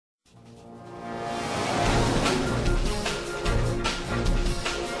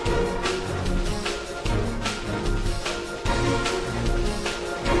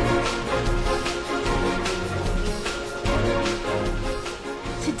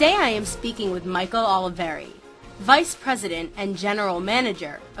Today I am speaking with Michael Oliveri, Vice President and General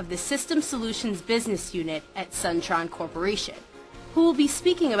Manager of the System Solutions Business Unit at Suntron Corporation, who will be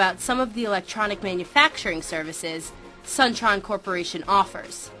speaking about some of the electronic manufacturing services Suntron Corporation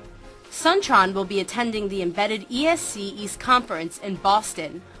offers. Suntron will be attending the Embedded ESC East Conference in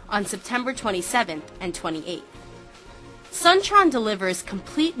Boston on September 27th and 28th. Suntron delivers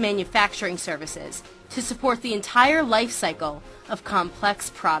complete manufacturing services to support the entire life cycle of complex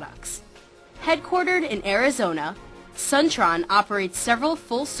products. Headquartered in Arizona, Suntron operates several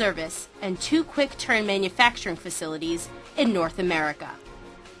full-service and 2 quick-turn manufacturing facilities in North America.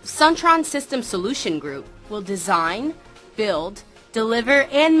 Suntron System Solution Group will design, build, deliver,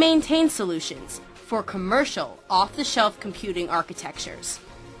 and maintain solutions for commercial, off-the-shelf computing architectures.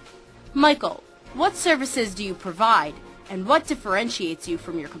 Michael, what services do you provide, and what differentiates you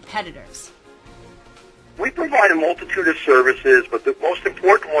from your competitors? We provide a multitude of services, but the most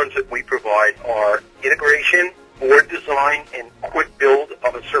important ones that we provide are integration, board design, and quick build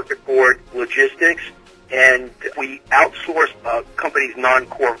of a circuit board, logistics, and we outsource a company's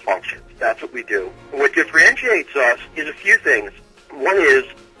non-core functions. That's what we do. What differentiates us is a few things. One is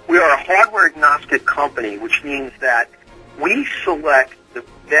we are a hardware agnostic company, which means that we select the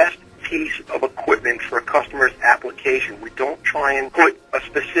best piece of equipment for a customer's application. We don't try and put a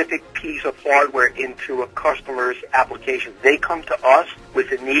specific piece of hardware into a customer's application. They come to us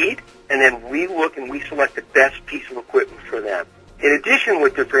with a need, and then we look and we select the best piece of equipment for them. In addition,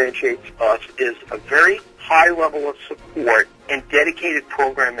 what differentiates us is a very high level of support and dedicated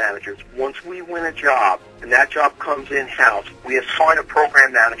program managers. Once we win a job and that job comes in-house, we assign a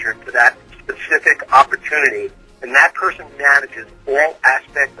program manager to that specific opportunity, and that person manages all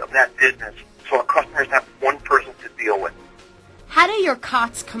aspects of that business, so our customers have one person to deal with. How do your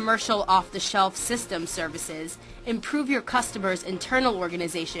COTS commercial off-the-shelf system services improve your customers' internal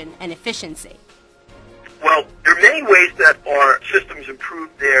organization and efficiency? Well, there are many ways that our systems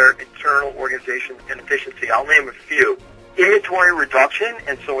improve their internal organization and efficiency. I'll name a few. Inventory reduction,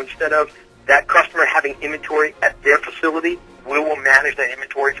 and so instead of that customer having inventory at their facility, we will manage that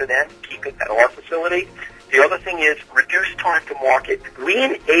inventory for them, keep it at our facility. The other thing is reduce time to market. We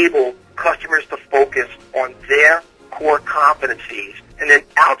enable customers to focus on their core competencies and then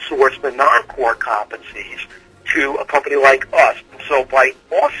outsource the non-core competencies to a company like us. So by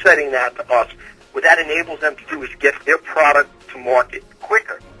offsetting that to us, what that enables them to do is get their product to market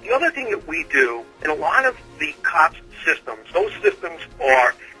quicker. The other thing that we do in a lot of the COTS systems, those systems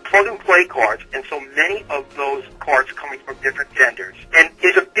are plug-and-play cards, and so many of those cards coming from different vendors. And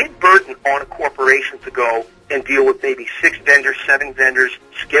it's a big burden on a corporation to go and deal with maybe 6 vendors, 7 vendors,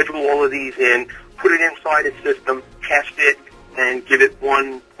 schedule all of these in, put it inside a system, test it, and give it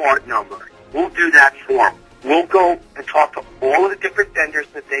one part number. We'll do that for them. We'll go and talk to all of the different vendors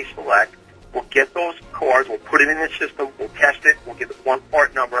that they select. We'll get those cards, we'll put it in the system, we'll test it, we'll give it one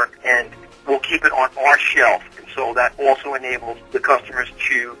part number, and we'll keep it on our shelf. And so that also enables the customers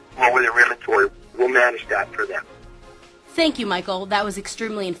to lower their inventory. We'll manage that for them. Thank you, Michael. That was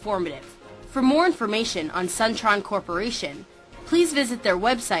extremely informative. For more information on Suntron Corporation, please visit their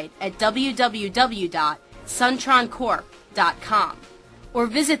website at www.suntroncorp.com or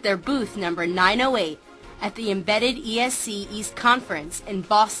visit their booth number 908 at the Embedded ESC East Conference in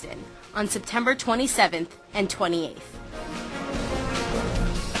Boston on September 27th and 28th.